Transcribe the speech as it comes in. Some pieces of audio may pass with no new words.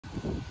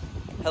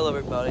Hello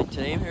everybody,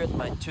 today I'm here with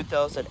my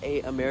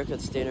 2008 American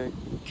Standard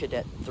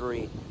Cadet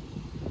 3.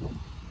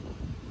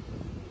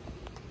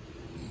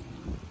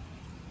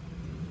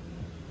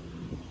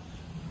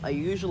 I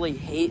usually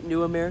hate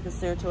new American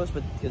Standard toilets,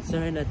 but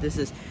considering that this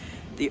is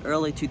the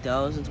early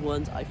 2000s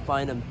ones, I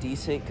find them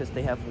decent because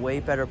they have way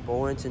better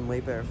bore-ins and way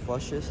better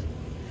flushes.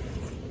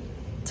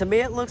 To me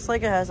it looks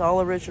like it has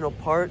all original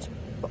parts,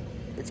 but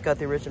it's got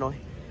the original,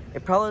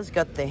 it probably has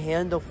got the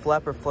handle,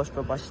 flapper, flush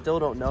pump. I still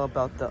don't know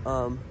about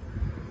the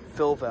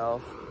fill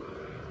valve.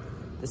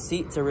 The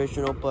seat's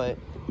original, but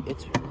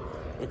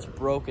it's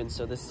broken,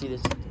 so the seat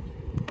is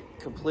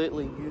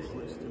completely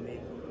useless to me.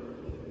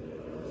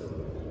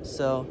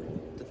 So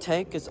the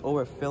tank is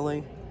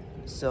overfilling,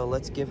 so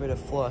let's give it a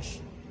flush.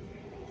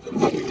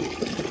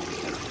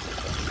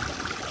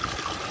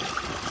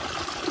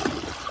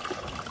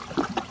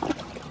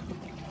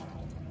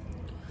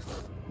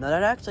 Now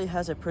that actually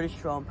has a pretty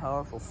strong,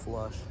 powerful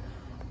flush.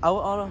 I would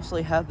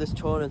honestly have this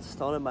toilet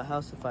installed in my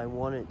house if I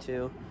wanted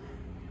to.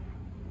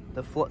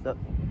 The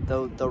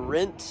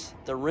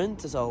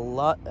rinse is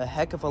a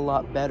heck of a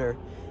lot better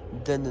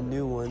than the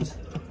new ones.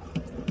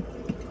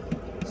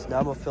 So now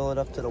I'm gonna fill it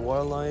up to the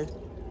water line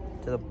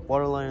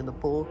in the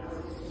pool,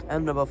 and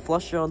I'm gonna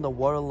flush it on the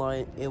water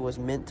line it was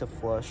meant to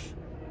flush.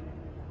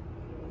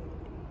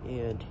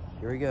 And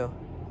here we go.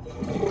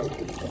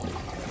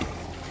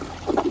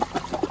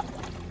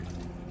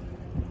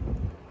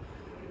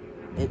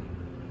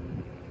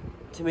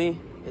 To me,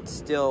 it's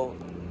still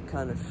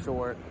kind of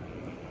short.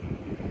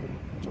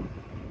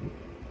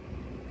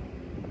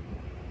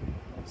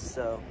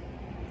 So,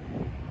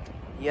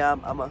 yeah,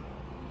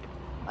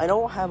 I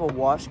don't have a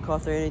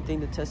washcloth or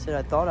anything to test it.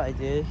 I thought I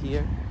did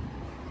here,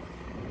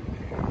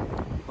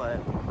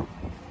 but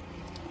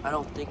I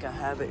don't think I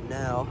have it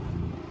now.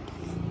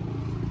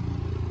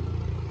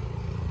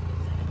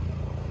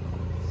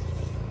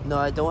 No,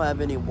 I don't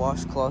have any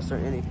washcloths or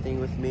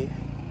anything with me.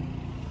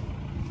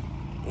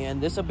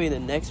 And this will be the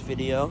next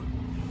video.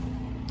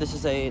 This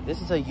is a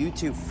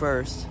YouTube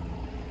first.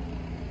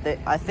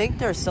 I think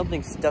there's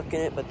something stuck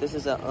in it, but this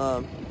is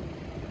a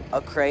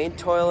crane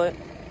toilet.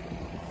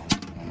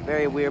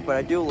 Very weird, but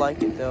I do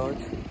like it though,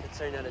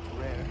 considering that it's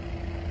rare.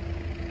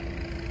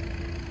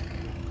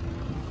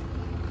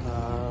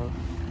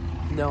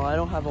 No, I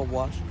don't have a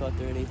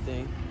washcloth or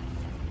anything.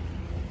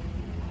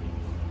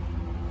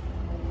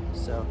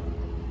 So,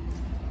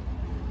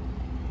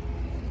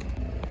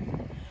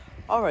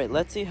 alright,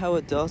 let's see how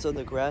it does on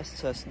the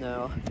grass test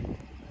now.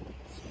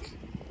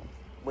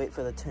 Wait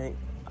for the tank.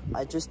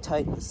 I just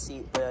tightened the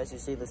seat, but as you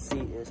see, the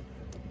seat is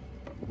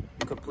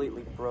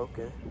completely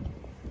broken.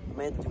 I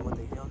may have to do one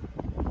thing here.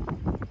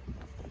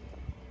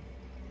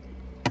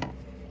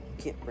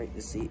 Can't break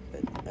the seat,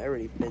 but I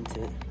already bent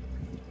it.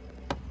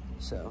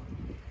 So,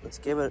 let's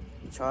give it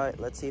a try.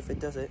 Let's see if it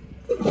does it.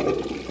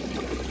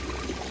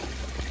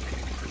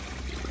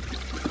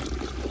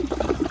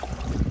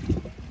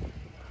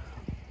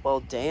 Well,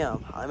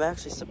 damn, I'm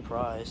actually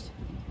surprised.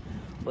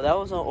 Well, that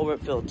was an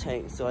overfilled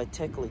tank, so I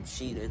technically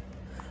cheated.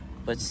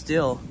 But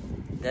still,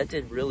 that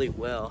did really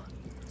well.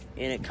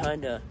 And I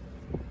kinda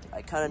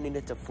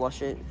needed to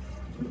flush it.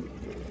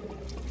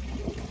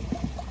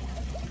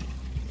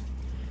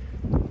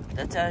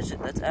 That's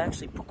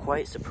actually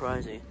quite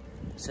surprising.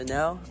 So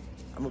now,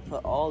 I'm gonna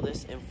put all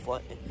this in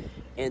flush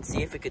and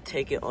see if it could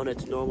take it on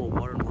its normal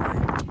water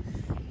line.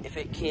 If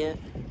it can't,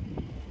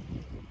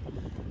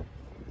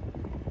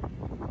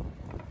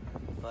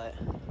 but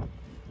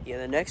yeah,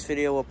 the next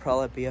video will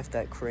probably be of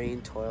that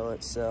crane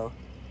toilet, so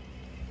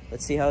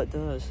let's see how it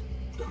does.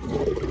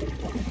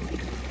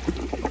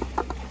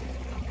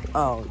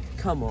 Oh,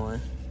 come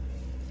on.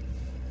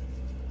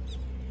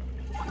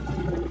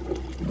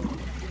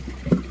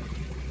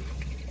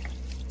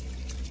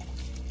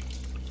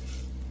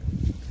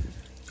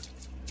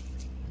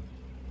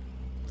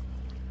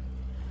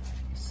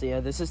 So yeah,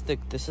 this is the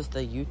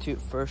YouTube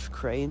first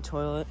crane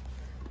toilet.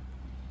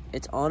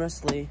 It's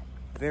honestly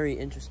very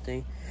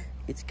interesting.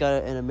 It's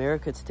got an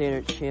American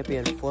Standard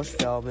Champion flush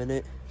valve in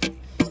it.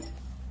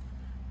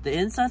 The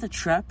inside of the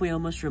trap wheel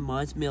almost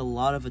reminds me a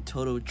lot of a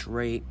Toto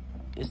Drake.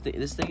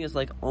 This thing is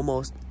like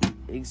almost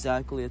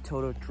exactly a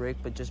Toto Drake,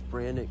 but just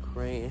branded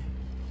crane.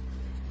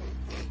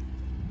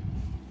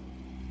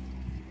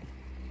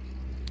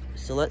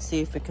 So let's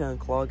see if it can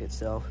unclog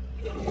itself.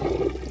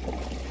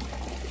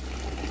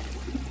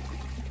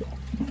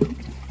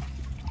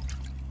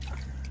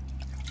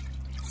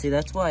 See,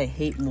 that's why I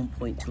hate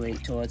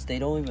 1.28 toilets. They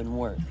don't even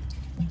work.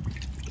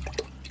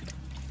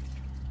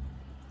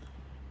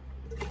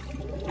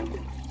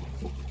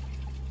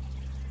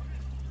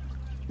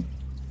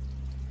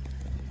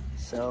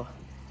 So,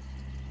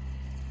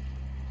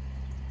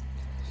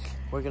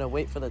 we're gonna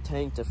wait for the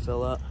tank to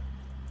fill up.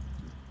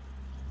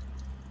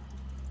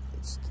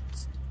 This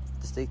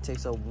thing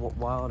takes a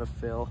while to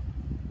fill,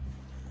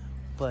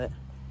 but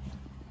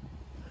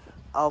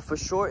I'll for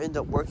sure end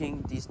up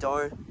working these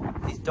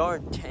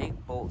darn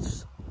tank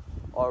bolts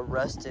are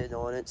rusted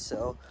on it,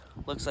 so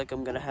looks like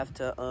I'm gonna have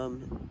to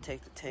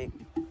take the tank,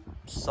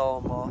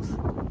 saw them off.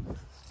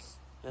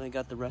 And I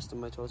got the rest of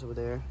my toilets over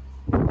there.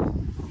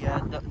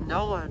 Yeah,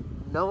 no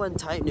one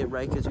tightened it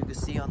right, because you can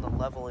see on the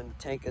leveling, the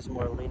tank is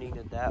more leaning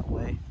it that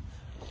way.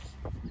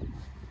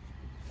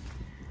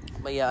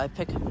 But yeah, I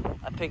picked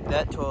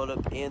that toilet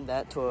up and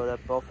that toilet up,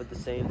 both at the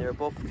same.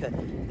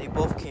 They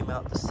both came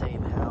out the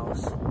same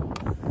house.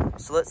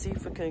 So let's see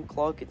if it can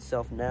clog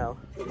itself now.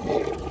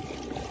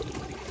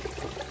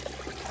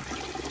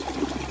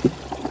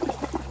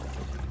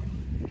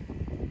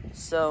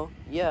 So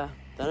yeah,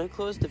 then I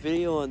closed the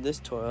video on this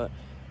toilet.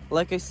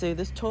 Like I say,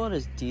 this toilet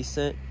is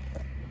decent.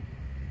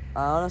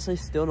 I honestly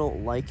still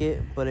don't like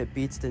it, but it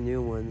beats the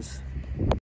new ones.